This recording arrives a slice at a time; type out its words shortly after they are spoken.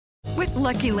With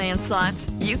Lucky Land Slots,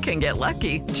 you can get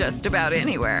lucky just about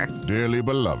anywhere. Dearly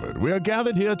beloved, we are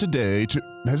gathered here today to...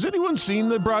 Has anyone seen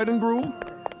the bride and groom?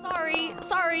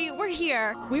 Sorry, we're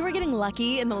here. We were getting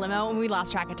lucky in the limo and we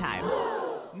lost track of time.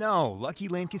 No, Lucky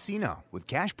Land Casino, with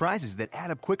cash prizes that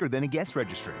add up quicker than a guest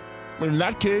registry. In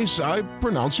that case, I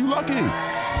pronounce you lucky.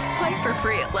 Play for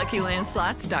free at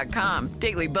LuckyLandSlots.com.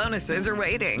 Daily bonuses are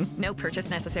waiting. No purchase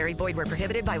necessary. Void where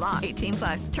prohibited by law.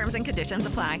 18+. Terms and conditions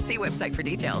apply. See website for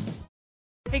details.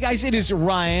 Hey guys, it is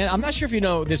Ryan. I'm not sure if you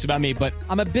know this about me, but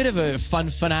I'm a bit of a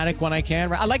fun fanatic when I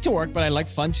can. I like to work, but I like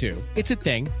fun too. It's a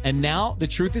thing. And now the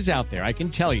truth is out there. I can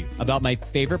tell you about my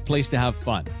favorite place to have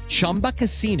fun. Chumba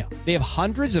Casino. They have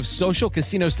hundreds of social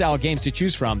casino style games to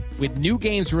choose from with new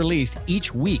games released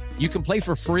each week. You can play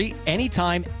for free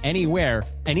anytime, anywhere.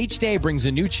 And each day brings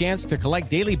a new chance to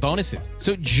collect daily bonuses.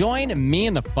 So join me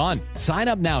in the fun. Sign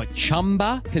up now at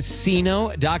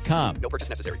ChumbaCasino.com. No purchase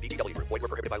necessary. VGW Group. Void where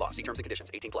prohibited by law. See terms and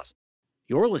conditions. 18+.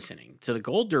 You're listening to The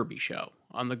Gold Derby Show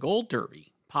on the Gold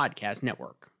Derby Podcast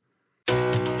Network.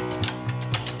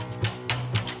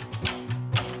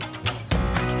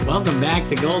 Welcome back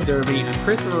to Gold Derby. I'm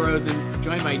Christopher Rosen,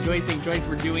 joined by Joyce St. Joyce.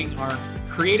 We're doing our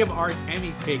Creative Arts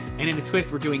Emmys picks, and in a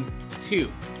twist, we're doing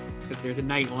two, because there's a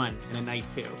night one and a night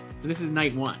two. So this is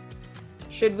night one.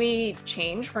 Should we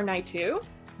change for night two?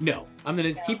 No, I'm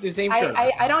going to keep the same shirt.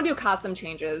 I don't do costume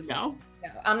changes. No,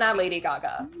 I'm not Lady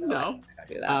Gaga. So no. I don't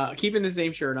do that. Keeping the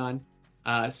same shirt on.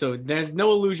 So there's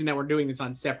no illusion that we're doing this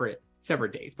on separate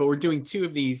days, but we're doing two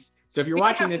of these. So if you're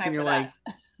watching this and you're like,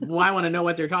 well, I want to know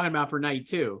what they're talking about for night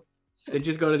two, then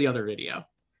just go to the other video.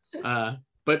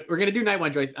 But we're going to do night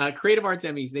one, Joyce. Creative Arts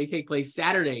Emmys, they take place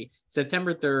Saturday,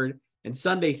 September 3rd and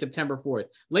Sunday, September 4th.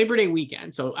 Labor Day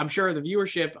weekend. So I'm sure the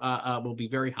viewership will be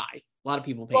very high. A lot of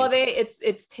people pay. Well,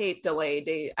 it's tape delayed.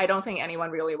 I don't think anyone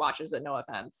really watches it. No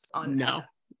offense. No,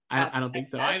 I don't think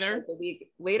so either. Like a week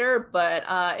later, but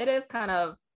it is kind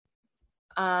of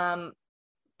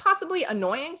possibly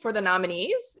annoying for the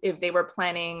nominees if they were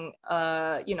planning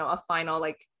a final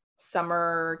like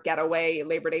summer getaway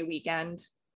Labor Day weekend.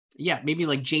 Yeah, maybe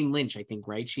like Jane Lynch, I think,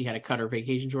 right? She had to cut her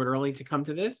vacation short early to come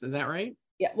to this. Is that right?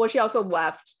 Yeah. Well, she also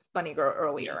left Funny Girl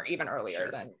earlier, Yes. even earlier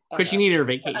than because she needed her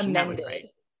vacation. Amended.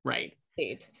 Right.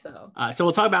 Date. So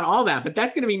we'll talk about all that, but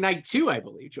that's going to be night two, I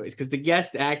believe, Joyce, because the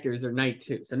guest actors are night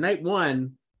two. So night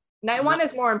one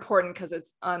is more important because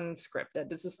it's unscripted.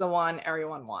 This is the one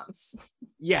everyone wants.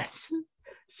 Yes.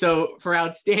 So for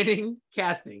outstanding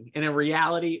casting in a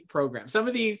reality program, some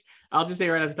of these, I'll just say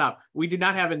right off the top, we do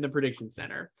not have in the prediction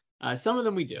center. Some of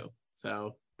them we do.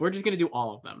 So we're just going to do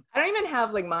all of them. I don't even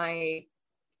have like my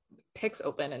picks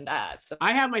open in that. So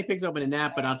I have my picks open in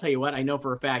that, but I'll tell you what, I know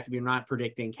for a fact we're not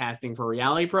predicting casting for a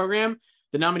reality program.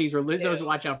 The nominees were Lizzo's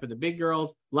Watch Out for the Big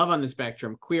Girls, Love on the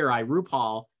Spectrum, Queer Eye,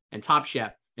 RuPaul, and Top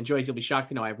Chef. And Joyce, you'll be shocked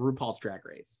to know I have RuPaul's Drag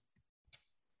Race.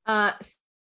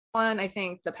 One, I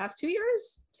think the past 2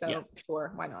 years. So yes.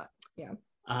 Sure, why not? Yeah.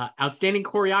 Outstanding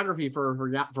choreography for a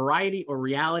variety or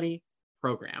reality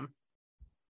program.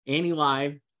 Annie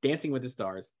Live, Dancing with the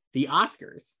Stars, the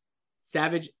Oscars,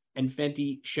 Savage and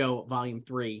Fenty Show Volume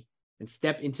 3, and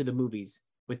Step Into the Movies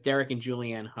with Derek and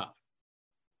Julianne Hough.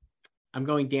 I'm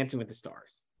going Dancing with the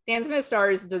Stars. Dancing with the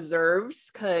Stars deserves,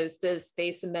 because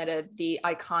they submitted the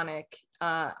iconic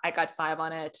I Got Five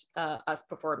on It Us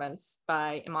performance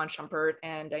by Iman Shumpert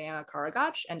and Diana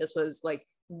Karagach, and this was like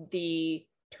the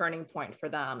turning point for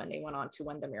them, and they went on to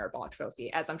win the Mirrorball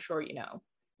Trophy, as I'm sure you know.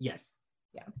 Yes.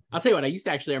 Yeah. I'll tell you what, I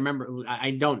remember,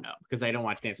 I don't know because I don't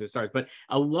watch Dancing with the Stars, but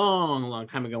a long, long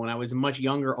time ago when I was a much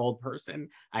younger old person,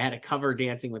 I had to cover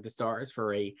Dancing with the Stars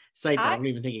for a site that I don't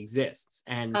even think exists.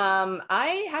 And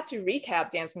I had to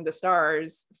recap Dancing with the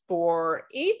Stars for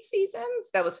 8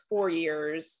 seasons. That was 4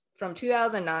 years from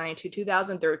 2009 to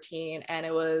 2013. And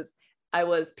I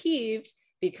was peeved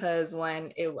because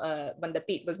when the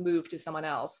beat was moved to someone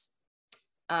else,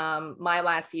 my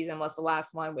last season was the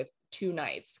last one with 2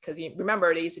 nights, because you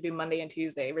remember they used to do Monday and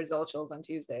Tuesday result shows on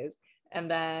Tuesdays,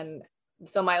 and then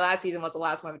so my last season was the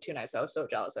last one with 2 nights. So I was so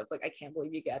jealous. I was like, I can't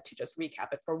believe you get to just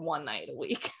recap it for 1 night a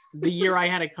week. The year I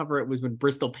had to cover it was when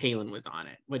Bristol Palin was on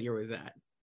it. What year was that?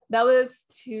 That was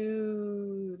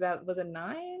a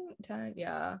 9, 10.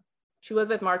 Yeah, she was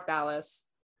with Mark Ballas.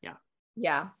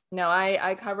 Yeah. No,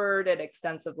 I covered it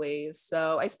extensively,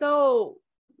 so I still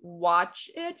watch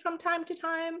it from time to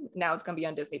time. Now it's going to be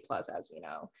on Disney Plus, as we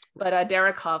know. But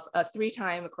Derek Hough, a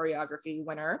 3-time choreography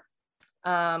winner,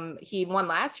 he won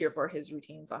last year for his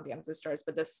routines on Dancing with the Stars,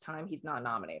 but this time he's not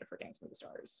nominated for Dancing with the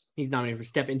Stars. He's nominated for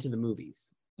Step Into the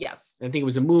Movies. Yes. I think it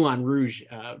was a Moulin Rouge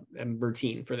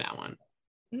routine for that one.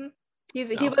 Mm-hmm. He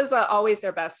was always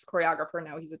their best choreographer.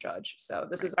 Now he's a judge. So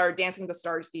this is our Dancing with the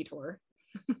Stars detour.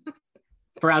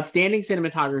 For outstanding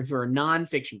cinematography for a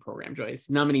non-fiction program, Joyce,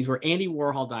 nominees were Andy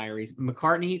Warhol Diaries,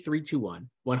 McCartney 321,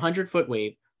 100 Foot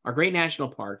Wave, Our Great National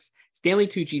Parks, Stanley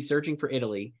Tucci Searching for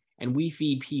Italy, and We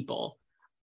Feed People.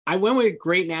 I went with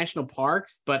Great National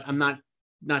Parks, but I'm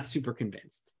not super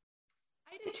convinced.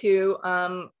 I did too.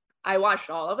 I watched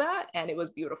all of that and it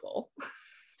was beautiful.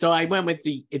 So I went with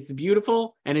it's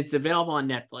beautiful and it's available on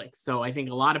Netflix. So I think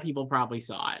a lot of people probably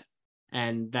saw it.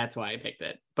 And that's why I picked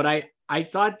it. But I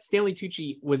thought Stanley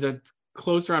Tucci was a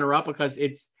close runner-up because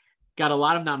it's got a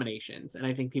lot of nominations, and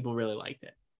I think people really liked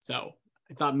it. So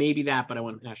I thought maybe that, but I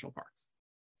went with National Parks.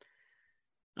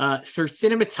 For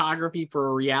cinematography for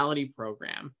a reality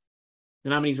program, the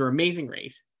nominees were Amazing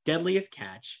Race, Deadliest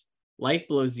Catch, Life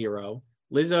Below Zero,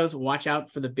 Lizzo's Watch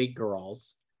Out for the Big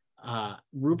Girls,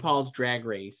 RuPaul's Drag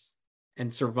Race,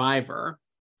 and Survivor.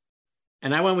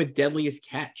 And I went with Deadliest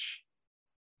Catch.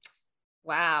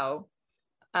 Wow.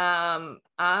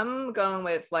 I'm going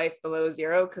with Life Below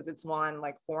Zero because it's won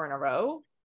like 4 in a row.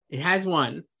 It has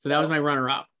won, so that was my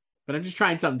runner-up. But I'm just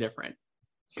trying something different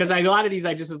because a lot of these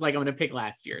I just was like, I'm going to pick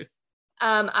last year's.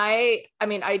 I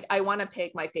want to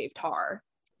pick my fave Tar.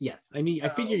 Yes, I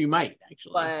figure you might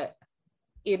actually, but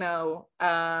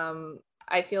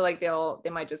I feel like they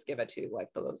might just give it to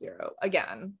Life Below Zero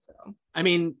again. So I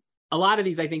mean, a lot of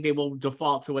these I think they will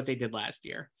default to what they did last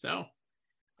year. So.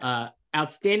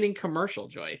 Outstanding commercial,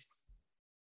 Joyce.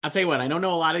 I'll tell you what, I don't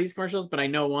know a lot of these commercials, but I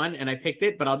know one and I picked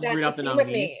it, but I'll just read off the nominees.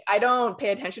 With me. I don't pay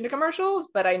attention to commercials,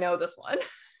 but I know this one.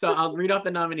 So I'll read off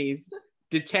the nominees.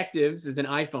 Detectives is an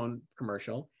iPhone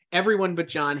commercial. Everyone But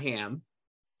John Hamm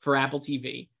for Apple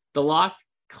TV. The Lost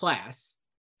Class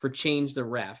for Change the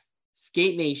Ref.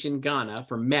 Skate Nation Ghana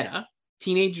for Meta.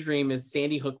 Teenage Dream is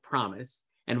Sandy Hook Promise.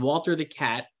 And Walter the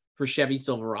Cat for Chevy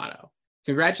Silverado.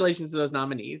 Congratulations to those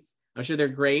nominees. I'm sure they're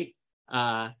great.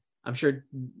 I'm sure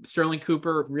Sterling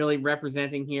Cooper really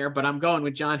representing here, but I'm going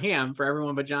with John Hamm for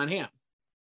Everyone But John Hamm.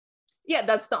 Yeah,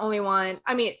 that's the only one.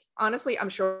 I mean, honestly, I'm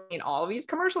sure in all of these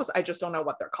commercials, I just don't know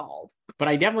what they're called. But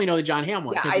I definitely know the John Hamm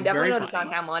one. Yeah, I definitely know the John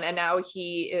Hamm one. And now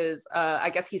he is, I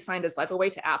guess he signed his life away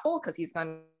to Apple because he's going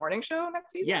to the morning show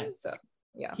next season. Yes. So,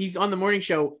 yeah. He's on the morning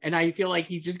show, and I feel like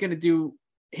he's just going to do,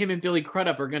 him and Billy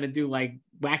Crudup are going to do like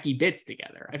wacky bits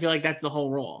together. I feel like that's the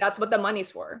whole role. That's what the money's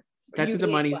for. That's what the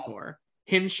money's for.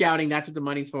 Him shouting, that's what the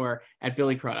money's for at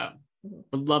Billy Crudup.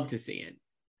 Would love to see it.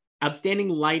 Outstanding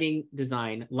lighting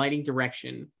design, lighting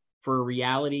direction for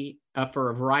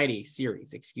a variety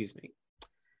series, excuse me.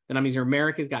 The nominees are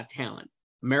America's Got Talent,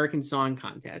 American Song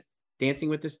Contest, Dancing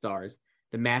with the Stars,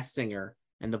 The Masked Singer,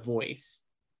 and The Voice.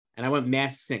 And I went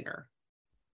Masked Singer.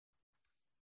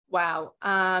 Wow.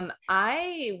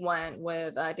 I went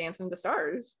with Dancing with the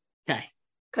Stars. Okay.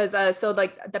 Because so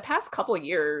like the past couple of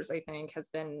years, I think, has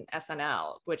been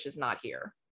SNL, which is not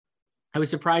here. I was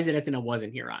surprised that SNL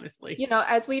wasn't here, honestly. You know,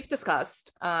 as we've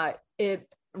discussed, it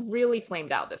really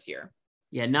flamed out this year.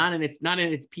 Yeah, not in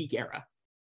its peak era.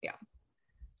 Yeah.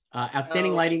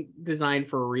 Outstanding lighting design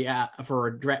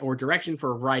for direction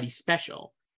for a variety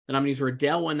special. The nominees were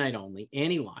Adele One Night Only,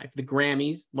 Annie Live, the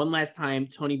Grammys, One Last Time,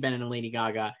 Tony Bennett and Lady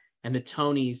Gaga, and the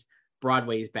Tonys,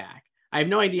 Broadway's Back. I have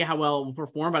no idea how well it will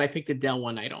perform, but I picked Adele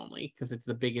One Night Only because it's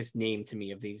the biggest name to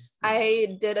me of these.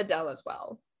 I did Adele as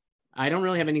well. I don't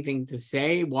really have anything to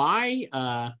say why,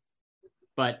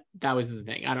 but that was the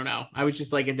thing. I don't know. I was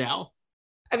just like Adele.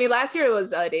 I mean, last year it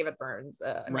was David Byrne's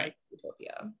right.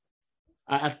 Utopia.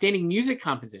 Outstanding music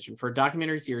composition for a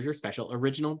documentary series or special,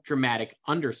 original, dramatic,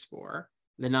 underscore.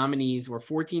 The nominees were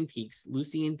 14 Peaks,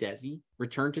 Lucy and Desi,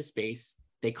 Return to Space,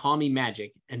 They Call Me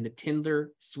Magic, and The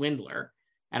Tinder Swindler.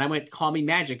 And I went Call Me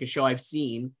Magic, a show I've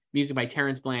seen, music by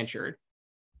Terrence Blanchard.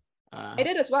 I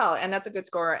did as well, and that's a good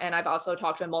score. And I've also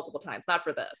talked to him multiple times, not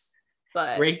for this,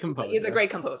 but great composer. He's a great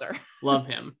composer. Love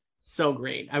him. So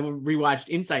great. I rewatched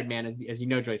Inside Man, as you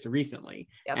know, Joyce, recently.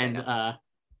 Yes, and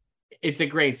it's a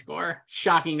great score.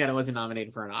 Shocking that it wasn't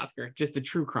nominated for an Oscar. Just a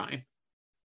true crime.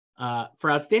 For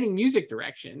outstanding music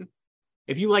direction,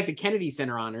 if you like the Kennedy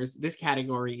Center Honors, this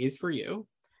category is for you.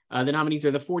 The nominees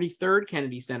are the 43rd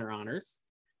Kennedy Center Honors,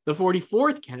 the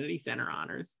 44th Kennedy Center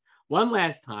Honors, One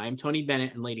Last Time, Tony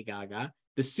Bennett and Lady Gaga,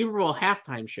 the Super Bowl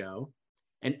halftime show,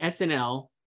 and SNL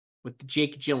with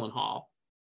Jake Gyllenhaal.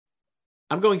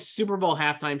 I'm going Super Bowl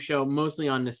halftime show mostly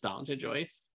on nostalgia,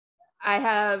 Joyce. I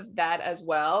have that as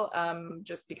well,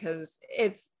 just because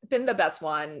it's been the best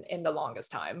one in the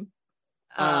longest time.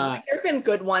 There have been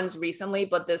good ones recently,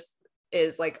 but this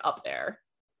is like up there.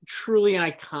 Truly an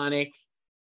iconic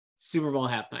Super Bowl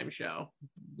halftime show.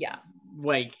 Yeah.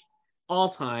 Like all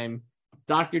time,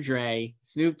 Dr. Dre,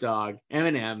 Snoop Dogg,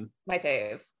 Eminem. My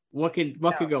fave. What could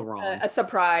go wrong? A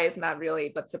surprise, not really,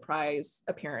 but surprise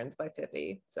appearance by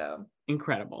 50. So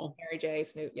incredible. Mary J,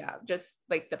 Snoop, yeah, just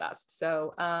like the best.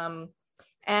 So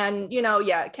and you know,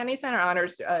 yeah, Kennedy Center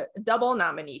Honors double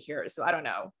nominee here. So I don't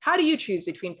know. How do you choose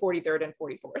between 43rd and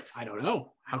 44th? I don't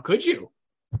know. How could you?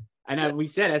 And we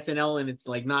said SNL, and it's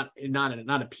like not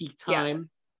a peak time.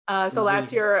 Yeah. So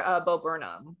last year, Bo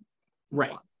Burnham.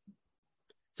 Right.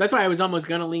 So that's why I was almost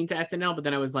gonna lean to SNL, but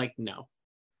then I was like, no.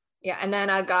 Yeah, and then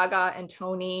Gaga and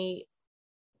Tony,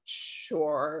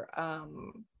 sure.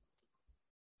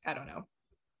 I don't know.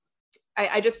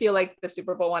 I just feel like the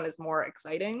Super Bowl one is more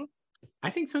exciting. I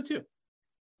think so too.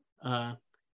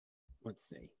 Let's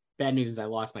see. Bad news is I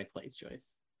lost my place,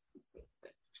 Joyce.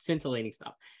 Scintillating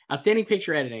stuff. Outstanding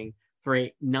picture editing for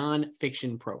a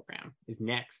non-fiction program is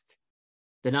next.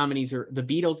 The nominees are The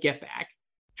Beatles Get Back,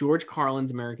 George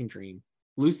Carlin's American Dream,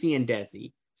 Lucy and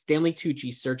Desi, Stanley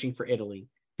Tucci Searching for Italy,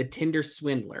 The Tinder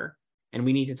Swindler, and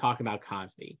We Need to Talk About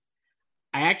Cosby.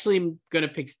 I actually am going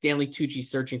to pick Stanley Tucci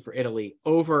Searching for Italy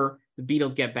over The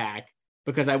Beatles Get Back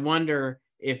because I wonder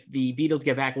if The Beatles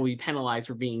Get Back will be penalized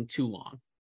for being too long.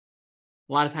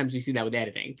 A lot of times we see that with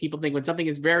editing. People think when something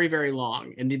is very, very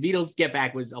long, and The Beatles Get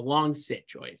Back was a long sit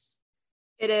choice.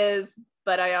 It is,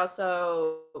 but I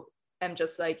also am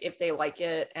just like, if they like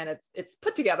it and it's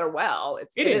put together well,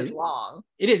 it is long.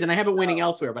 It is, and I have it winning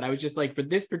elsewhere, but I was just like, for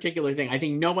this particular thing, I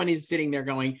think no one is sitting there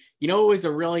going, you know, it was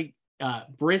a really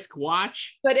brisk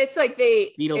watch. But it's like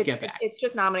Beatles Get Back. It's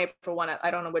just nominated for one.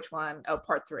 I don't know which one. Oh,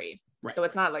 part 3. Right. So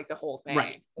it's not like the whole thing.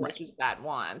 Right. It's just that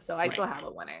one. So I still have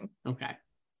it winning. Okay.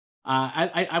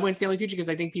 I went Stanley Tucci because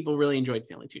I think people really enjoyed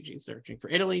Stanley Tucci Searching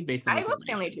for Italy based on. I love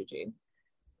Stanley Tucci.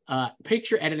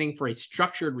 Picture editing for a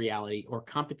structured reality or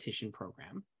competition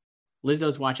program.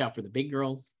 Lizzo's Watch Out for the Big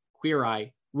Girls, Queer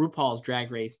Eye, RuPaul's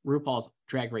Drag Race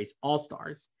All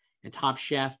Stars, and Top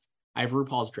Chef. I have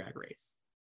RuPaul's Drag Race.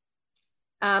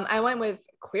 I went with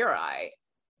Queer Eye,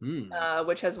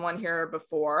 which has won here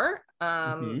before,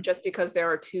 just because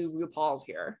there are 2 RuPauls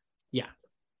here. Yeah.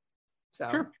 So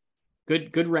sure.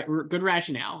 Good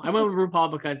rationale. I went with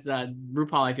RuPaul because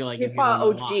RuPaul, I feel like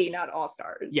RuPaul OG, not All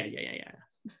Stars. Yeah.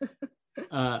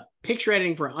 Picture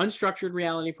editing for unstructured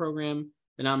reality program.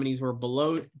 The nominees were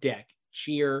Below Deck,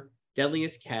 Cheer,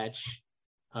 Deadliest Catch.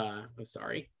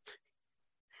 Life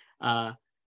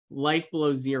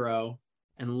Below Zero,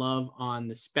 and Love on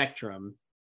the Spectrum.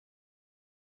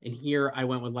 And here I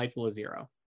went with Life Below Zero.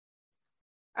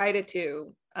 I did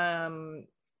too.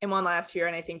 It won last year,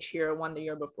 and I think Cheer won the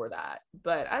year before that.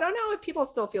 But I don't know if people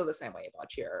still feel the same way about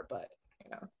Cheer, but you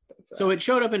know. So it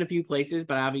showed up in a few places,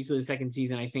 but obviously the second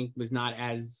season I think was not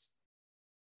as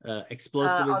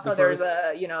explosive as also the first. There's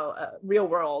a real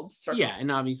world yeah,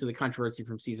 and obviously the controversy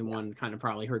from season 1 kind of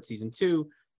probably hurt season 2.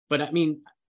 But I mean,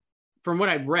 from what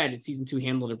I've read, season 2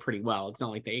 handled it pretty well. It's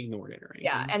not like they ignored it or anything.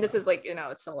 Yeah, and this is like,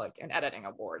 it's still like an editing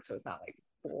award, so it's not like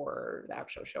for the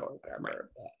actual show or whatever. Right.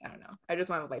 But I don't know. I just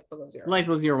went with Life Below Zero. Life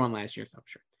Below Zero won last year, so I'm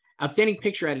sure. Outstanding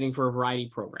picture editing for a variety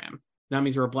program.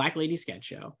 Nominees were a Black Lady Sketch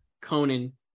Show,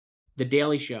 Conan, The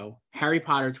Daily Show, Harry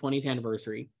Potter 20th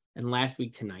Anniversary, and Last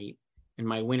Week Tonight. And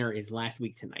my winner is Last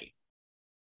Week Tonight.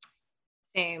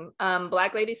 Same.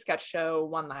 Black Lady Sketch Show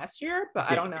won last year, but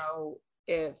I don't know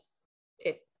if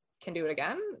it can do it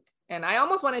again. And I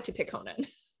almost wanted to pick Conan.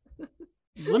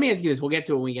 Let me ask you this. We'll get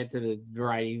to it when we get to the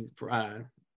varieties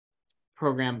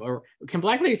program. Or can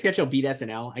Black Lady Sketch Show beat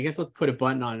SNL? I guess let's put a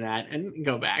button on that and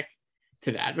go back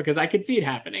to that because I could see it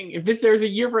happening. If there's a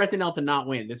year for SNL to not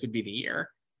win, this would be the year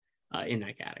in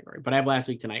that category. But I have Last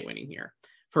Week Tonight winning here.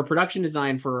 For production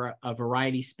design for a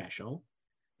variety special,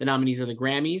 the nominees are the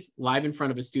Grammys, live in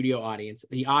front of a studio audience,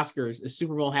 the Oscars, the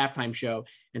Super Bowl halftime show,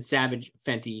 and Savage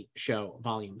Fenty Show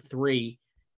Volume 3.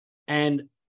 And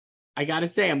I got to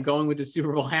say, I'm going with the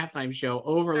Super Bowl halftime show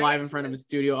over live in front of a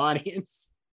studio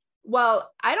audience. Well,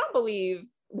 I don't believe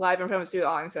live in front of a studio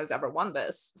audience has ever won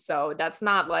this. So that's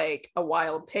not like a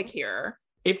wild pick here.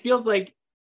 It feels like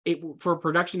it for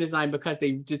production design because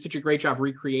they did such a great job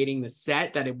recreating the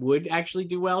set that it would actually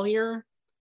do well here.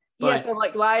 But, yeah, so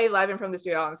like live in front of the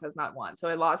studio audience has not won. So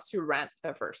it lost to Rent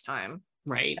the first time.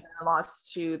 Right. And then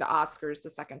lost to the Oscars the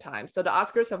second time. So the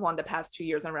Oscars have won the past 2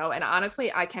 years in a row. And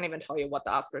honestly, I can't even tell you what the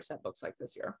Oscar set looks like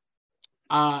this year.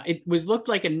 It looked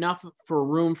like enough for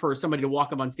room for somebody to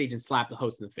walk up on stage and slap the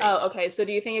host in the face. Oh, okay. So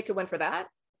do you think it could win for that?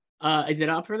 Is it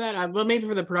up for that? Well, maybe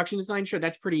for the production design, sure.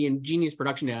 That's pretty ingenious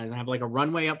production design. And have like a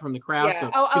runway up from the crowd. Yeah. So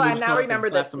I now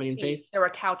remember this. Somebody in the face. There were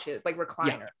couches, like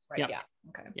recliners, right? Yep. Yeah.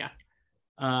 Okay.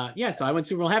 Yeah. So I went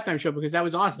Super Bowl halftime show because that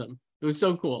was awesome. It was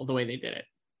so cool the way they did it.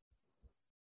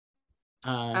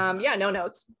 Yeah, no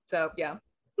notes. So yeah.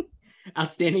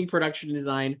 Outstanding production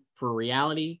design for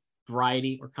reality,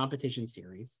 variety, or competition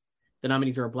series. The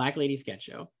nominees are A Black Lady Sketch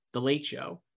Show, The Late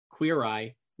Show, Queer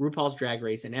Eye, RuPaul's Drag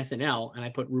Race, and SNL. And I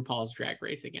put RuPaul's Drag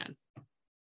Race again.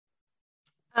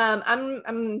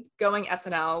 I'm going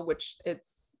SNL, which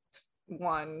it's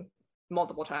won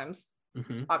multiple times,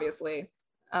 obviously.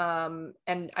 And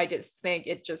I just think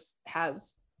it just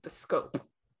has the scope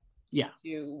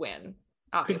to win,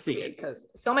 obviously, because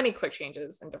so many quick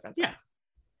changes and different things.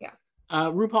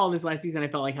 RuPaul this last season, I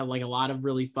felt like had like a lot of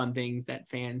really fun things that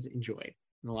fans enjoyed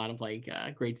and a lot of like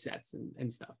great sets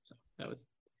and stuff. So that was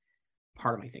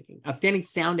part of my thinking. Outstanding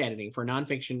sound editing for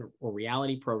nonfiction or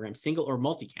reality program, single or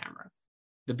multi-camera.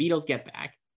 The Beatles Get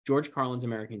Back, George Carlin's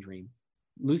American Dream,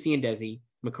 Lucy and Desi,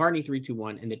 McCartney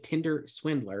 321, and The Tinder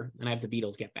Swindler. And I have The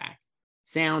Beatles Get Back.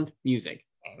 Sound, music.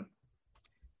 Same.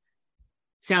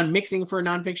 Sound mixing for a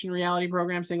nonfiction reality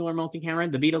program, single or multi-camera.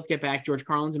 The Beatles Get Back, George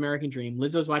Carlin's American Dream,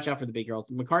 Lizzo's Watch Out for the Big Girls,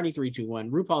 McCartney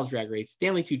 321, RuPaul's Drag Race,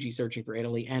 Stanley Tucci Searching for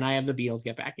Italy, and I have The Beatles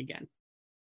Get Back again.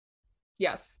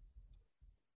 Yes.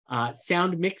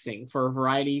 Sound mixing for a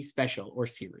variety special or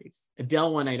series.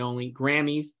 Adele One Night Only,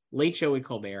 Grammys, Late Show with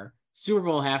Colbert, Super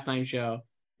Bowl halftime show,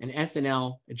 and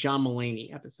SNL a John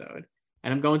Mulaney episode.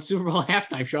 And I'm going Super Bowl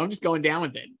halftime show. I'm just going down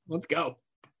with it. Let's go.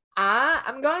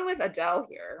 I'm going with Adele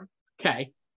here.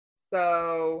 Okay.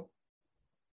 So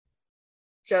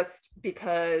just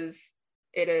because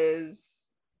it is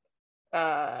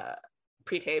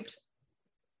pre-taped.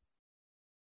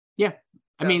 Yeah.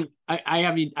 I mean, I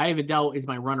have Adele as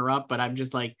my runner-up, but I'm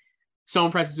just like so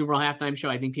impressed with Super Bowl halftime show.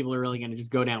 I think people are really going to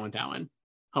just go down with that one.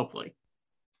 Hopefully,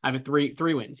 I have three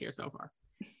wins here so far.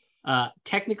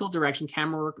 Technical direction,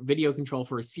 camera work, video control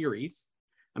for a series.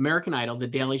 American Idol, The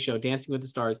Daily Show, Dancing with the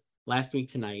Stars, Last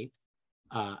Week Tonight,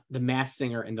 The Masked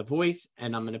Singer, and The Voice.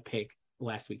 And I'm going to pick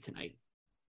Last Week Tonight.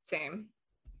 Same.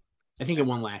 I think it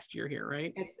won last year here,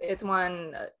 right? It's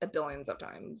won billions of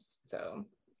times. So.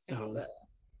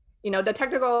 The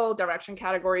technical direction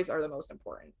categories are the most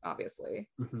important, obviously.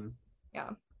 Mm-hmm. Yeah.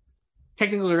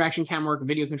 Technical direction, camera work,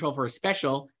 video control for a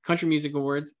special, Country Music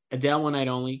Awards, Adele One Night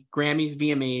Only, Grammys,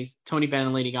 VMAs, Tony Bennett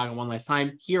and Lady Gaga One Last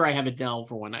Time. Here I have Adele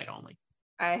for One Night Only.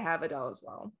 I have Adele as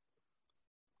well.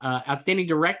 Outstanding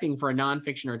directing for a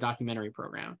nonfiction or documentary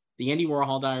program. The Andy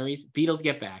Warhol Diaries, Beatles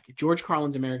Get Back, George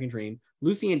Carlin's American Dream,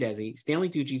 Lucy and Desi, Stanley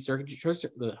Tucci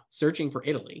Searching for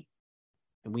Italy.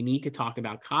 And we need to talk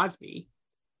about Cosby.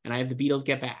 And I have The Beatles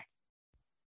Get Back.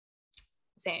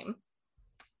 Same.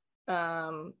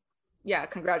 Yeah,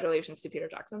 congratulations to Peter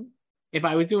Jackson. If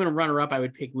I was doing a runner-up, I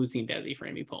would pick Lucy and Desi for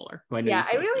Amy Poehler. I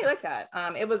really like that.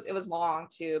 It was long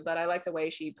too, but I like the way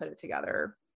she put it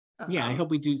together. Yeah, I hope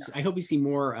we do. I hope we see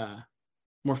more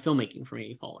filmmaking from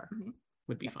Amy Poehler. Mm-hmm.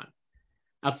 Would be fun.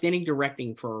 Outstanding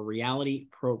directing for a reality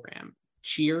program: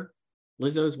 Cheer,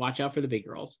 Lizzo's Watch Out for the Big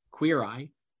Girls, Queer Eye,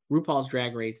 RuPaul's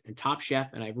Drag Race, and Top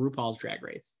Chef. And I have RuPaul's Drag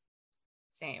Race.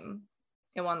 Same.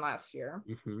 It won last year.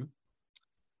 Mm-hmm.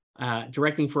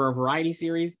 Directing for a variety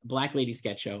series, Black Lady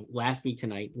Sketch Show, Last Week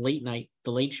Tonight, Late Night,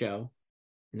 The Late Show,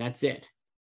 and that's it.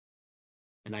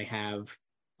 And I have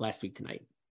Last Week Tonight.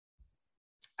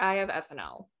 I have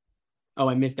SNL. Oh,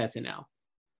 I missed SNL.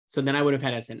 So then I would have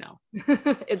had SNL.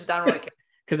 It's Don Roy King.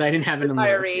 Because I didn't have it in the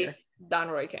list here. Don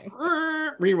Roy King.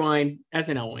 Rewind.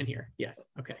 SNL win here. Yes.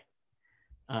 Okay.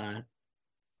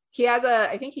 He has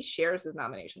I think he shares his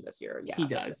nomination this year. Yeah. He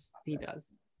does. He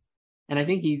does. And I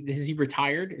think is he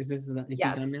retired? Is he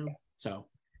done now? Yes. So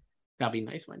that'll be a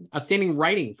nice one. Outstanding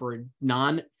writing for a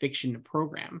non-fiction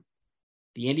program.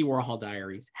 The Andy Warhol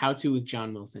Diaries, How To with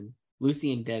John Wilson,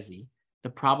 Lucy and Desi, The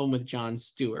Problem with Jon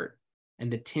Stewart, and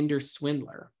The Tinder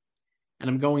Swindler. And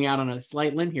I'm going out on a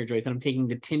slight limb here, Joyce, and I'm taking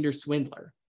The Tinder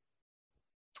Swindler.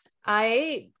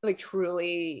 I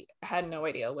truly had no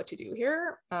idea what to do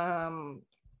here.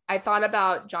 I thought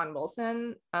about John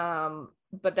Wilson,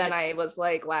 but then I was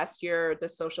like, last year, the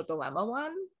Social Dilemma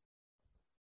one.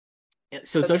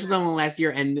 So Social Dilemma last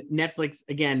year, and Netflix,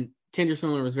 again, Tinder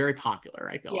Swindler was very popular,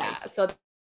 I feel like. Yeah, so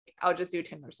I'll just do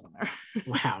Tinder Swindler.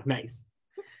 Wow, nice.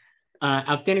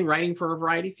 Outstanding writing for a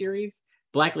variety series,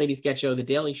 Black Lady Sketch Show, The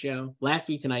Daily Show, Last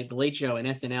Week Tonight, The Late Show, and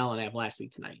SNL, and I have Last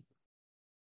Week Tonight.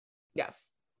 Yes.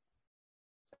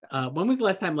 When was the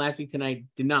last time Last Week Tonight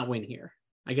did not win here?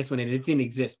 I guess when it didn't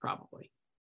exist, probably.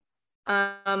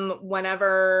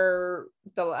 Whenever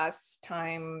the last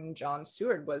time Jon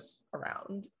Stewart was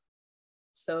around.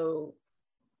 So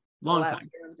long last time.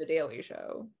 Year of The Daily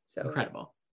Show. So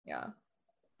incredible. Yeah.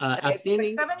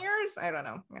 Outstanding. 7 years? I don't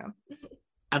know. Yeah.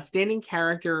 Outstanding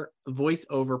character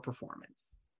voiceover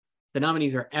performance. The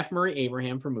nominees are F. Murray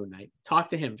Abraham for Moon Knight. Talk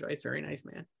to Him, Joyce. Very nice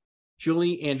man.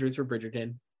 Julie Andrews for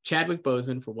Bridgerton, Chadwick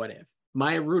Boseman for What If,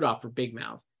 Maya Rudolph for Big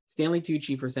Mouth, Stanley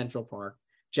Tucci for Central Park,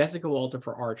 Jessica Walter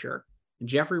for Archer, and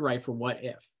Jeffrey Wright for What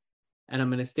If. And I'm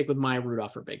going to stick with Maya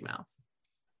Rudolph for Big Mouth.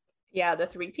 Yeah, the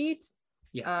three-peat.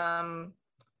 Yes.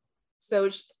 So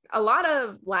a lot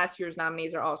of last year's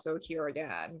nominees are also here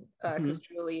again, because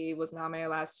Julie was nominated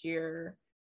last year.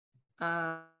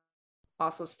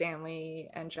 Also Stanley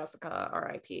and Jessica,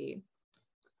 R.I.P.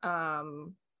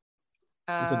 So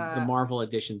the Marvel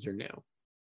editions are new.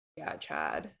 Yeah,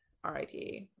 Chad,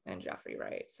 R.I.P. and Jeffrey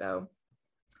Wright. So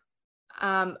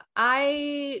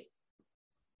I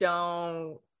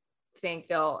don't think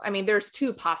they'll, I mean, there's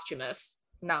 2 posthumous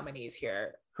nominees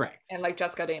here. Correct. And like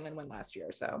Jessica Damon won last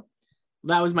year, so.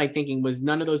 That was my thinking, was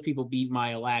none of those people beat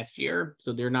Maya last year,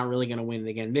 so they're not really going to win it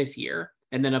again this year.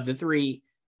 And then of the 3,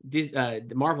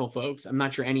 the Marvel folks, I'm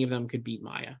not sure any of them could beat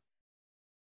Maya.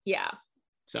 Yeah.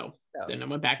 So then I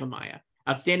went back with Maya.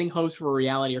 Outstanding host for a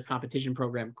reality or competition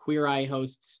program, Queer Eye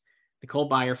hosts Nicole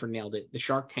Byer for Nailed It, the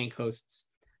Shark Tank hosts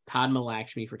Padma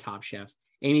Lakshmi for Top Chef,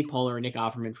 Amy Poehler and Nick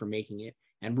Offerman for Making It,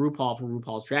 and RuPaul for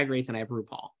RuPaul's Drag Race, and I have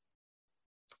RuPaul.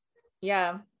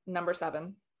 Yeah, number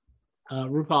 7.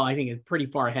 RuPaul, I think, is pretty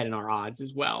far ahead in our odds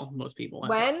as well. Most people.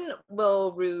 When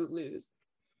will Ru lose?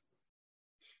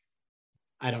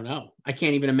 I don't know. I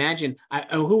can't even imagine.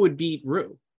 Who would beat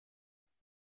Ru?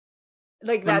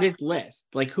 Like on this list,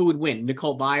 like who would win?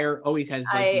 Nicole Byer always has.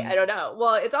 I don't know.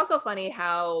 Well, it's also funny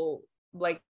how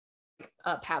like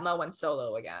Padma went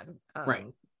solo again. Right.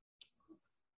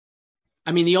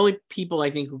 I mean, the only people I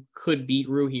think who could beat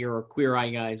Ru here are Queer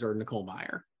Eye guys or Nicole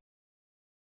Byer.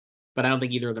 But I don't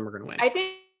think either of them are going to win. I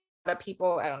think that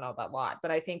people, I don't know about a lot, but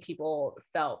I think people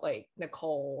felt like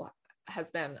Nicole has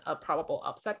been a probable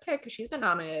upset pick because she's been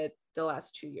nominated the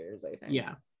last 2 years, I think.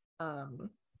 Yeah.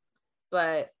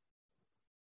 But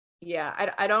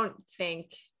yeah, I don't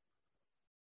think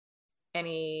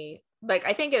any, like,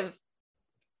 I think if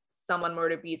someone were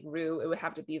to beat Ru, it would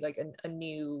have to be like a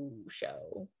new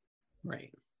show.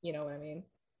 Right. You know what I mean?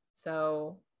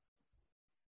 So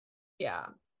yeah.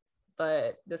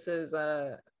 But this is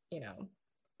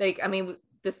like, I mean,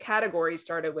 this category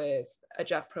started with a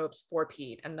Jeff Probst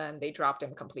 4-peat, and then they dropped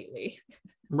him completely.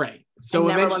 Right. So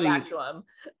never eventually, went back to him.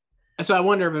 So I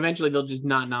wonder if eventually they'll just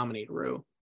not nominate Ru.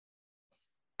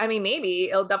 I mean, maybe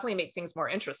it'll definitely make things more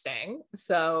interesting.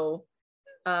 So,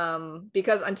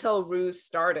 because until Ru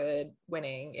started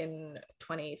winning in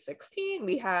 2016,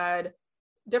 we had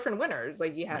different winners.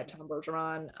 Like you had Tom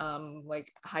Bergeron,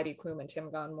 like Heidi Klum and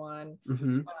Tim Gunn won.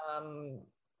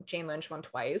 Jane Lynch won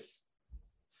twice.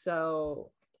 So,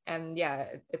 and yeah,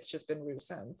 it's just been Ru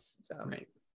since. So right.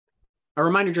 A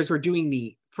reminder, just we're doing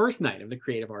the first night of the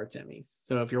Creative Arts Emmys.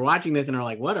 So if you're watching this and are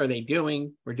like, what are they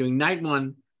doing? We're doing night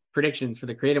 1 predictions for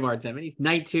the Creative Arts Emmys.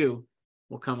 Night 2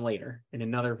 will come later in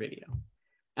another video.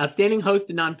 Outstanding host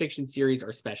and nonfiction series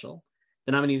or special.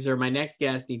 The nominees are My Next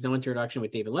Guest, Needs No Introduction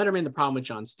with David Letterman, The Problem with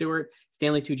Jon Stewart,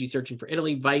 Stanley Tucci Searching for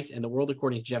Italy, Vice, and The World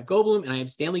According to Jeff Goldblum. And I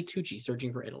have Stanley Tucci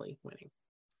Searching for Italy winning.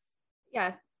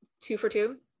 Yeah, 2 for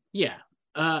 2. Yeah.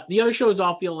 The other shows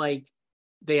all feel like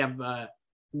they have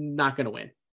not going to win.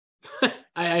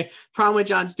 I Problem with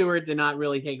Jon Stewart did not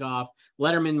really take off.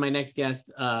 Letterman, My Next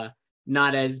Guest,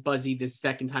 not as buzzy this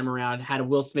second time around. Had a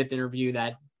Will Smith interview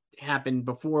that happened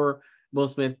before Will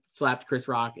Smith slapped Chris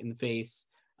Rock in the face.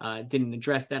 Didn't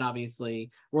address that,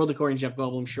 obviously. World According to Jeff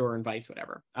Goldblum, sure, and Vice,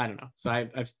 whatever. I don't know. So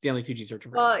I've Stanley Tucci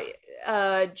Searching for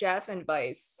Well, Jeff and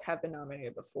Vice have been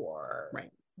nominated before.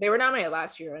 Right. They were nominated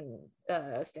last year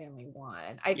and Stanley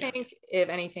won. I think if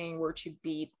anything were to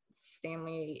beat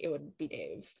Stanley, it would be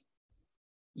Dave.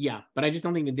 Yeah, but I just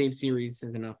don't think the Dave series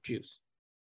has enough juice.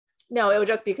 No, it would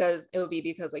be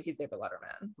because like he's David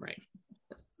Letterman. Right.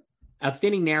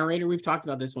 Outstanding narrator, we've talked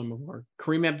about this one before.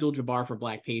 Kareem Abdul-Jabbar for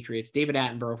Black Patriots, David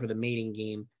Attenborough for The Mating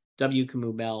Game, W.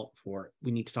 Kamau Bell for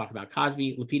We Need to Talk About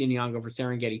Cosby, Lupita Nyong'o for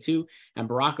Serengeti 2, and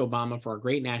Barack Obama for Our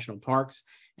Great National Parks.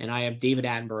 And I have David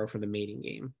Attenborough for The Mating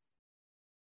Game.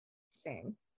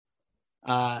 Same.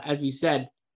 As we said,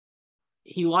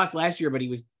 he lost last year, but he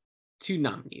was 2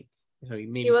 nominees. So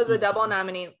he was a double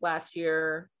nominee last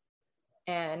year,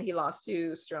 and he lost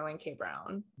to Sterling K.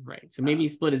 Brown. Right. So maybe he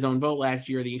split his own vote last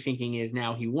year. The thinking is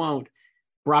now he won't.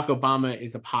 Barack Obama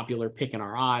is a popular pick in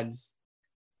our odds.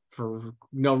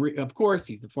 Of course,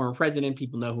 he's the former president.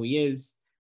 People know who he is.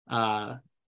 But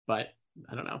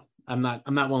I don't know. I'm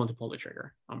not willing to pull the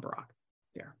trigger on Barack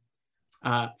there.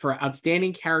 For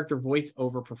outstanding character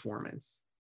voice-over performance.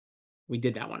 We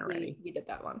did that one already. We did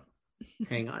that one.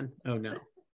 Hang on. Oh, no.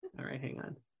 All right, hang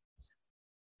on.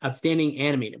 Outstanding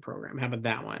animated program. How about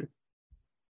that one?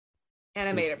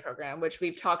 Animated program, which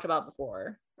we've talked about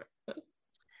before.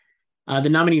 The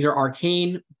nominees are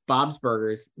Arcane, Bob's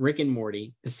Burgers, Rick and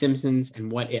Morty, The Simpsons,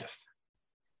 and What If.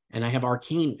 And I have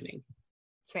Arcane winning.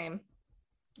 Same.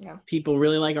 Yeah. People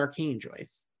really like Arcane,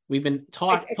 Joyce. We've been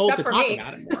told to talk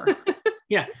about it more.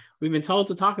 Yeah, we've been told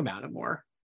to talk about it more.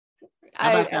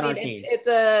 How about that, Arcane? It's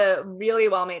a really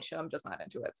well-made show. I'm just not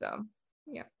into it, so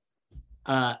yeah.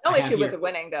 No issue with it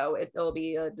winning, though. It'll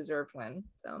be a deserved win.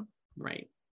 So right.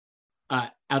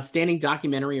 Outstanding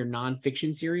documentary or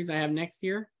nonfiction series I have next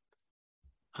year.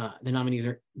 The nominees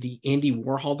are the Andy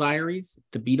Warhol Diaries,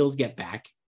 The Beatles Get Back,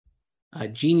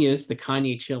 Genius, the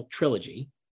Kanye trilogy,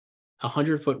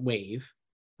 100-Foot Wave,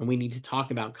 and We Need to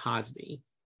Talk About Cosby.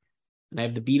 And I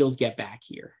have The Beatles Get Back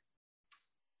here.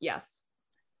 Yes.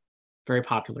 Very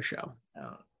popular show.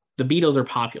 Oh. The Beatles are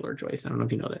popular, Joyce. I don't know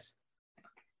if you know this.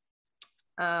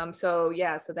 So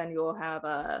then you'll have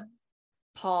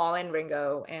Paul and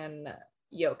Ringo and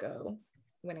Yoko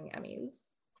winning Emmys.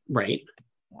 Right.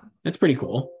 Yeah. That's pretty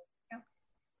cool. Yeah.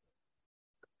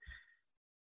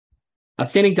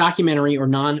 Outstanding documentary or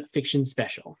non-fiction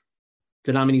special.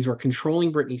 The nominees were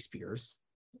Controlling Britney Spears,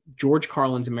 George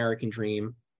Carlin's American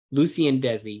Dream, Lucy and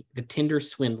Desi, The Tinder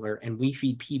Swindler, and We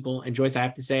Feed People. And Joyce, I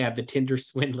have to say, I have The Tinder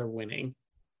Swindler winning.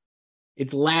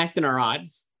 It's last in our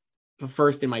odds, but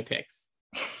first in my picks.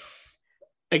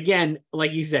 Again,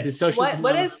 like you said, Social Dilemma.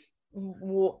 What is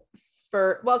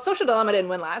Social Dilemma didn't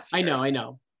win last year. I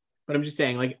know. But I'm just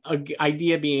saying, like, an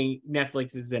idea being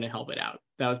Netflix is going to help it out.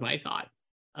 That was my thought.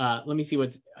 Let me see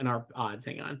what's in our odds.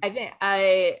 Hang on. I think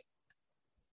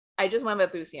I just went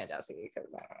with Lucy and Desi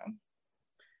because I don't know.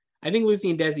 I think Lucy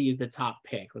and Desi is the top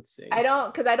pick. Let's see. I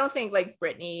don't think like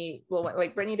Britney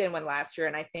Britney didn't win last year,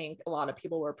 and I think a lot of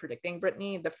people were predicting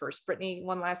Britney. The first Britney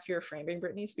won last year, Framing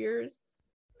Britney Spears.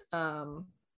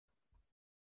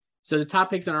 So the top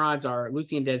picks on our odds are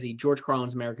Lucy and Desi, George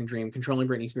Carlin's American Dream, Controlling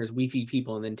Britney Spears, We Feed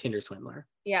People, and then Tinder Swindler.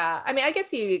 Yeah, I mean, I could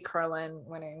see Carlin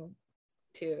winning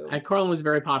too. Carlin was a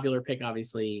very popular pick,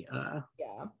 obviously.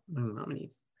 Yeah.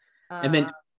 Nominees. And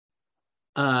then,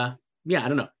 I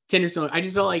don't know. Tinder Swindler. I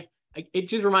just felt like it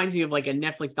just reminds me of like a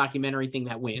Netflix documentary thing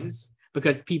that wins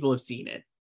because people have seen it.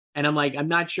 And I'm like, I'm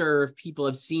not sure if people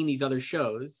have seen these other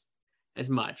shows as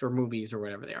much or movies or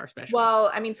whatever they are, especially.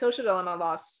 Well, I mean, Social Dilemma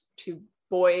lost to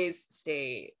Boys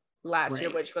State last year,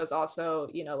 which was also,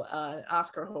 an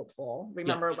Oscar hopeful.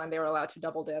 Remember when they were allowed to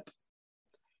double dip?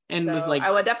 And so was like,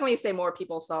 I would definitely say more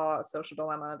people saw Social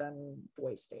Dilemma than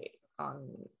Boys State on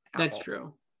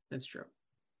Apple. That's true.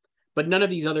 But none of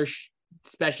these other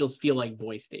specials feel like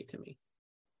Boys State to me.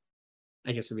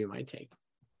 I guess would be my take.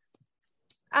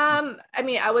 I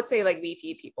mean, I would say like We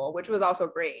Feed People, which was also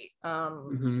great.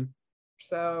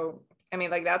 So I mean,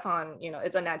 like that's on,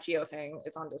 it's a Nat Geo thing.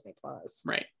 It's on Disney Plus.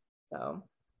 Right. So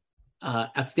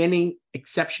outstanding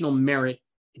exceptional merit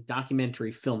in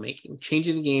documentary filmmaking.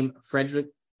 Changing the Game,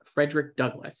 Frederick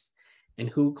Douglass, and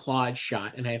Who Claude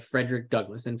Shot. And I have Frederick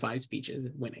Douglass in 5 speeches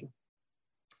winning.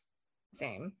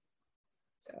 Same.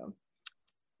 So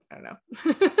I don't know.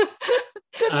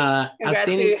 Congrats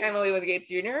to Emily with Gates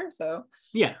Jr. So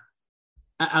yeah.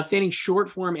 Outstanding short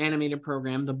form animated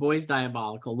program, The Boys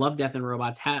Diabolical, Love, Death, and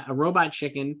Robots, A Robot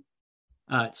Chicken,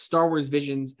 Star Wars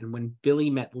Visions, and When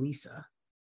Billy Met Lisa.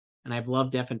 And I have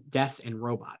Love, Death, and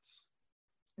Robots.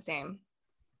 Same.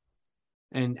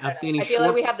 And outstanding. I feel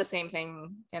like we have the same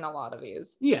thing in a lot of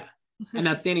these. Yeah. An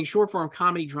outstanding short form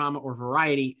comedy, drama, or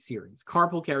variety series.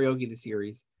 Carpool Karaoke, the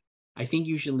series. I Think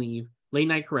You Should Leave. Late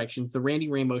Night Corrections, The Randy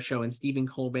Rainbow Show, and Stephen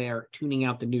Colbert Tuning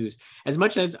Out the News. As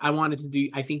much as I wanted to do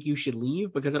I Think You Should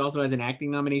Leave, because it also has an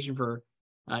acting nomination for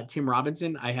Tim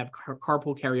Robinson, I have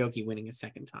Carpool Karaoke winning a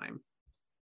second time.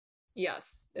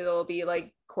 Yes, it'll be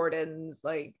like Corden's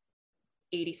like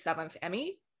 87th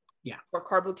Emmy. Yeah. For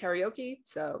Carpool Karaoke.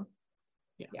 So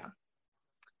yeah.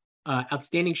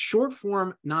 Outstanding short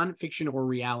form nonfiction or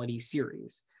reality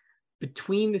series.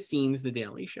 Between the Scenes, The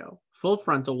Daily Show, Full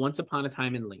Frontal, Once Upon a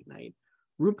Time in Late Night,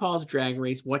 RuPaul's Drag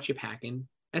Race, What You Packin',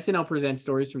 SNL Presents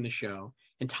Stories from the Show,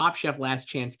 and Top Chef Last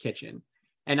Chance Kitchen.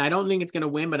 And I don't think it's going to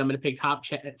win, but I'm going to pick Top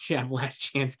Chef Last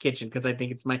Chance Kitchen because I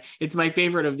think it's my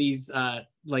favorite of these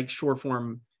like short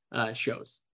form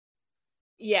shows.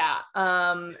 Yeah.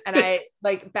 And I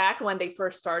like back when they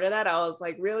first started that, I was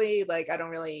like, really, like I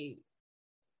don't really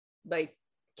like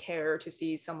care to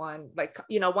see someone like,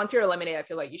 once you're eliminated, I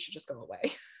feel like you should just go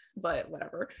away. But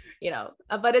whatever,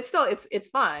 but it's still it's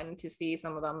fun to see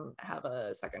some of them have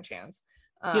a second chance.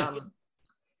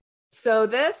 So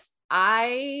this,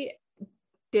 I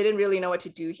didn't really know what to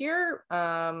do here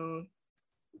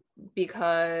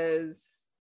because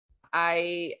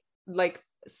I like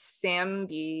Sam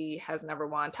B has never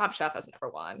won, Top Chef has never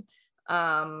won,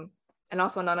 and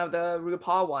also none of the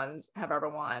RuPaul ones have ever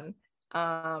won.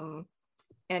 and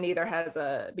either has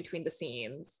a Between the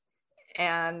Scenes,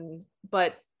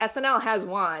 but SNL has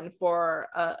one for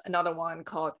another one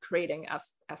called Creating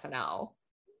SNL.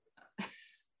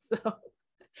 So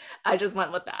I just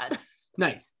went with that.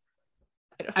 Nice.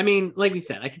 I mean, like we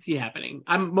said, I can see it happening.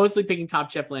 I'm mostly picking Top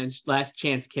Chef Last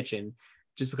Chance Kitchen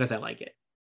just because I like it.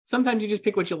 Sometimes you just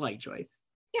pick what you like, Joyce.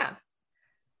 Yeah.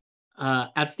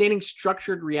 Outstanding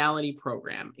structured reality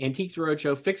program: Antiques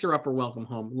Roadshow, Fixer Upper, Welcome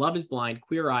Home, Love is Blind,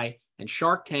 Queer Eye, and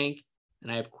Shark Tank.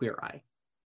 And I have Queer Eye.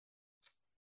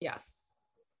 Yes.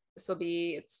 This will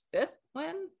be its 5th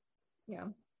win. Yeah.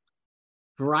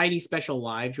 Variety Special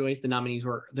Live, Joyce. The nominees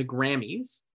were the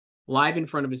Grammys, live in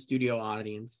front of a studio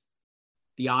audience,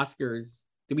 the Oscars.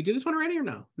 Did we do this one already or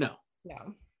no? No.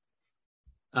 No.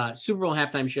 Super Bowl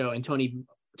halftime show and Tony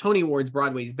Awards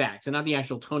Broadway's Back. So not the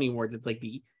actual Tony Awards. It's like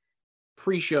the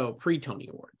pre-Tony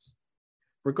Awards.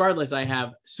 Regardless, I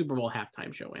have Super Bowl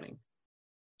halftime show winning.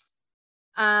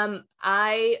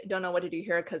 I don't know what to do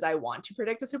here because I want to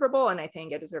predict the Super Bowl and I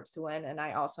think it deserves to win. And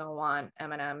I also want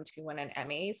Eminem to win an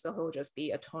Emmy. So he'll just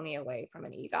be a Tony away from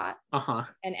an EGOT.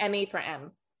 An Emmy for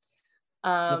M.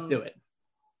 Let's do it.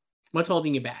 What's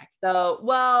holding you back? So,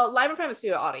 well, live in front of a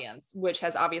studio audience, which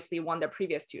has obviously won the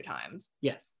previous 2 times.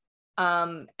 Yes.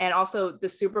 And also the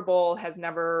Super Bowl has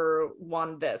never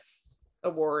won this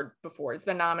award before. It's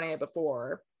been nominated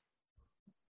before,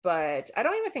 but I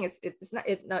don't even think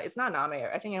it's not nominated.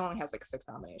 I think it only has like 6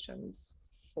 nominations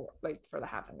for the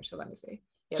halftime show. Let me see.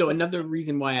 Yeah, so another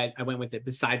reason why I went with it,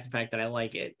 besides the fact that I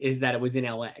like it, is that it was in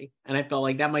LA, and I felt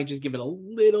like that might just give it a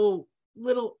little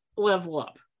level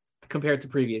up compared to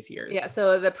previous years. Yeah.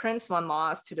 So the Prince one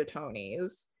lost to the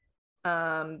Tonys.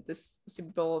 This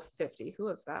Super Bowl 50. Who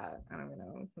was that? I don't even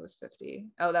know who was 50.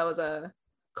 Oh, that was a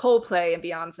Coldplay and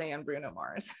Beyonce and Bruno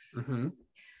Mars. Mm-hmm.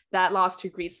 That lost to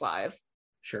Grease Live.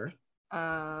 Sure.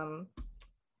 And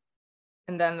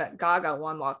then that Gaga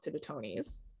one lost to the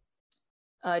Tonys.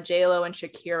 J-Lo and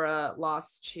Shakira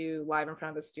lost to live in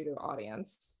front of a studio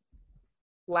audience.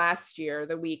 Last year,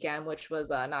 The Weeknd, which was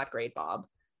Not Great Bob,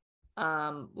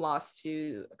 lost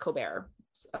to Colbert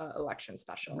election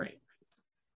special. Right.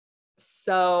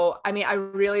 So, I mean, I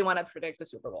really want to predict the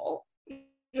Super Bowl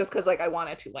just because, like, I want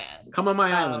it to win. Come on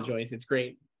my island, Joyce. It's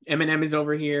great. Eminem is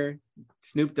over here.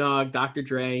 Snoop Dogg, Dr.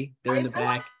 Dre, they're in the back. I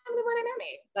want them to win an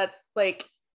Emmy. That's like,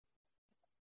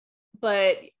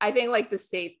 but I think like the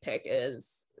safe pick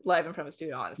is live in front of a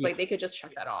studio audience. Like they could just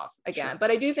check that off again. Sure. But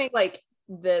I do think like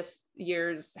this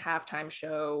year's halftime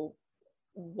show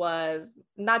was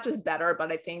not just better,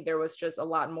 but I think there was just a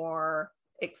lot more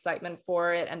excitement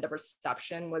for it, and the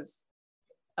reception was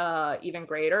even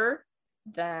greater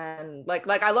than like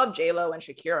I love J-Lo and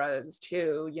Shakira's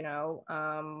too, you know,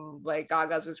 like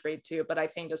Gaga's was great too, but I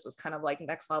think this was kind of like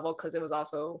next level because it was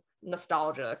also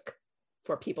nostalgic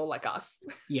for people like us.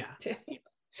 Yeah.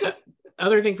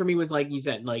 Other thing for me was, like you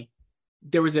said, like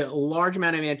there was a large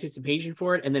amount of anticipation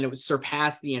for it, and then it was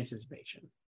surpassed the anticipation.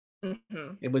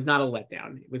 Mm-hmm. It was not a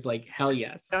letdown. It was like, hell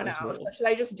yes. I don't know. So should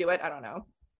I just do it? I don't know.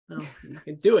 Well, you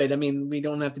can do it. I mean, we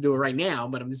don't have to do it right now,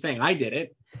 but I'm just saying I did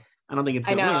it. I don't think it's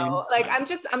gonna I know. win. Like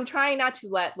I'm trying not to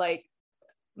let like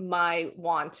my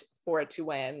want for it to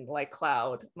win like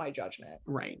cloud my judgment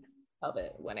of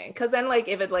it winning. Because then like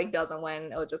if it like doesn't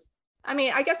win, it'll just, I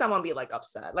mean, I guess I won't be like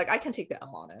upset. Like I can take the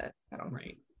L on it. I don't.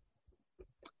 Right.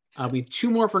 We have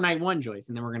 2 more for night 1, Joyce,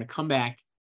 and then we're gonna come back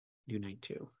do night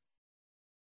 2.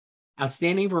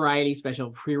 Outstanding Variety Special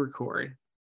Pre-Record.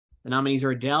 The nominees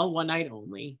are Adele, One Night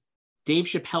Only, Dave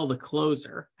Chappelle, The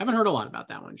Closer. Haven't heard a lot about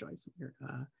that one, Joyce.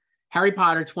 Harry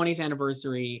Potter 20th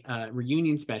Anniversary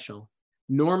Reunion Special,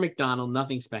 Norm Macdonald,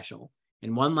 Nothing Special,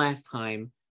 and One Last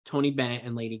Time, Tony Bennett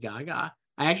and Lady Gaga.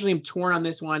 I actually am torn on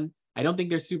this one. I don't think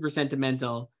they're super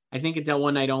sentimental. I think Adele,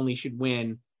 One Night Only should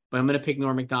win, but I'm going to pick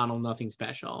Norm Macdonald, Nothing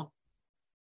Special.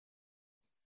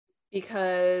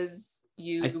 Because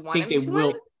you want think them they to will.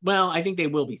 win? Well, I think they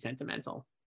will be sentimental.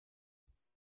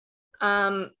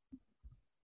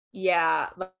 Yeah,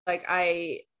 like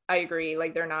I agree.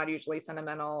 Like they're not usually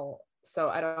sentimental, so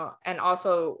I don't. And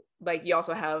also, like you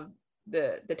also have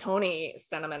the Tony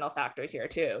sentimental factor here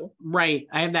too. Right,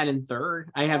 I have that in 3rd.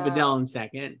 I have Adele in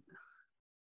 2nd.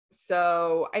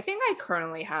 So I think I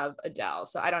currently have Adele.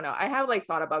 So I don't know. I have like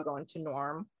thought about going to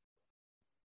Norm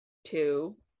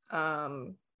too.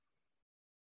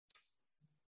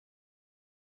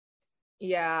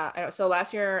 Yeah. So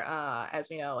last year, as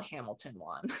we know, Hamilton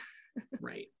won.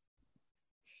 Right.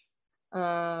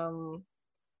 And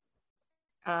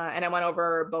I went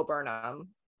over Bo Burnham,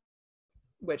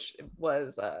 which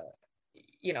was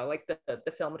you know, like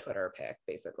the film Twitter pick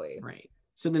basically. Right.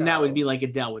 So then that would be like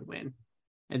Adele would win,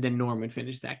 and then Norm would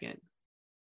finish 2nd.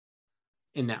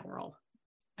 in that world.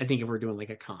 I think if we're doing like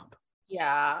a comp.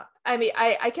 Yeah. I mean,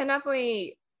 I can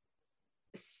definitely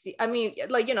see, I mean,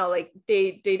 like, you know, like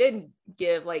they did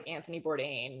give like Anthony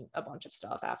Bourdain a bunch of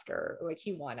stuff after, like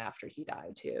he won after he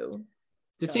died too.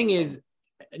 The thing is,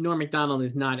 Norm Macdonald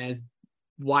is not as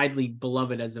widely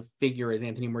beloved as a figure as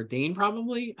Anthony Bourdain,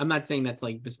 probably. I'm not saying that's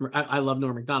like, I love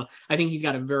Norm Macdonald. I think he's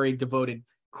got a very devoted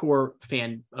core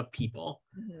fan of people,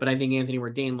 but I think Anthony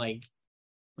Bourdain like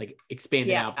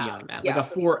expanded out beyond that. Like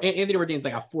Anthony Bourdain's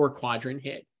like a 4-quadrant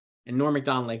hit, and Norm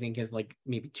Macdonald I think has like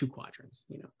maybe 2 quadrants,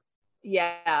 you know.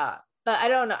 Yeah, but I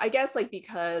don't know. I guess like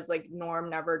because like Norm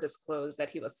never disclosed that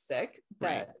he was sick,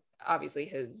 that obviously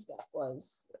his death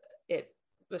was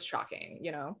shocking,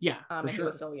 you know. Yeah, and he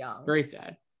was so young. Very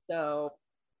sad. So,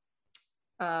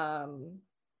 yeah,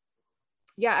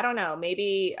 I don't know.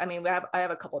 Maybe I mean I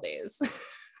have a couple days.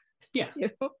 Yeah.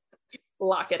 To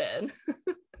lock it in.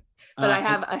 But I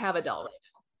have Adele right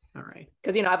now. All right.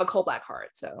 Because you know I have a coal black heart,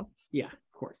 so yeah,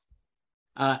 of course.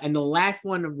 And the last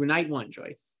one of night one,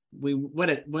 Joyce. What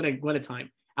a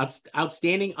time.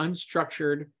 Outstanding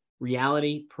unstructured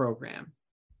reality program.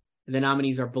 The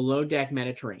nominees are Below Deck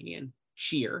Mediterranean,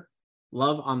 Cheer,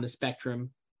 Love on the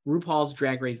Spectrum, RuPaul's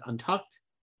Drag Race Untucked,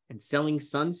 and Selling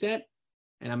Sunset.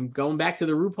 And I'm going back to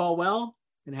the RuPaul well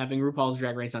and having RuPaul's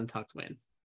Drag Race Untucked win.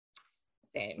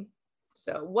 Same.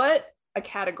 So what a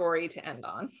category to end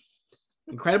on.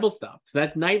 Incredible stuff. So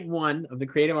that's night 1 of the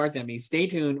Creative Arts Emmys. Stay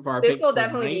tuned for our This will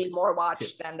definitely be more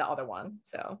watched than the other one.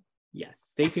 So yes,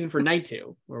 stay tuned for night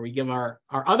 2, where we give our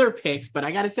other picks. But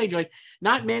I got to say, Joyce,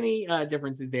 not many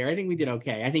differences there. I think we did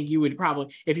okay. I think you would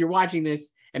probably, if you're watching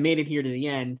this and made it here to the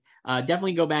end,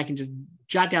 definitely go back and just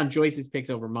jot down Joyce's picks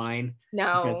over mine.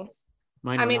 No,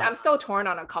 mine I mean, I'm still torn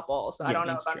on a couple, so I don't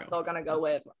know if I'm true. still going to go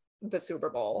with the Super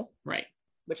Bowl. Right.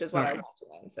 Which is what I want to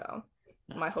win. So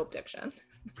my hope diction.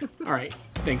 All right.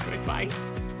 Thanks, Joyce. Bye.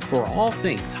 For all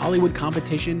things Hollywood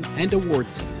competition and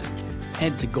award season,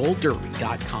 head to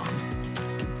goldderby.com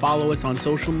and follow us on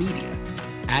social media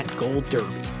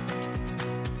 @GoldDerby.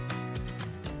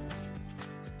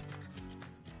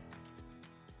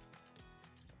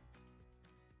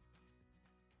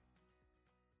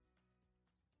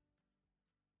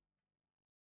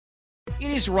 It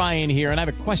is Ryan here, and I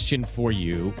have a question for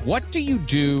you. What do you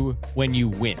do when you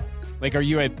win? Like, are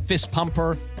you a fist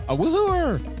pumper, a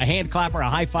woohooer, a hand clapper, a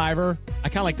high fiver? I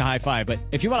kind of like the high five, but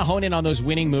if you want to hone in on those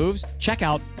winning moves, check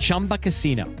out Chumba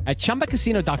Casino. At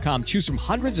ChumbaCasino.com, choose from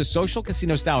hundreds of social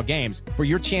casino-style games for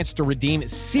your chance to redeem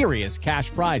serious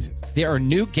cash prizes. There are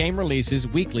new game releases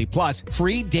weekly, plus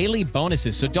free daily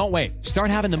bonuses. So don't wait. Start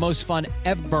having the most fun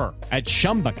ever at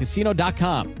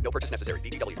ChumbaCasino.com. No purchase necessary.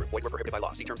 VGW Group. Void where prohibited by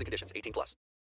law. See terms and conditions. 18+.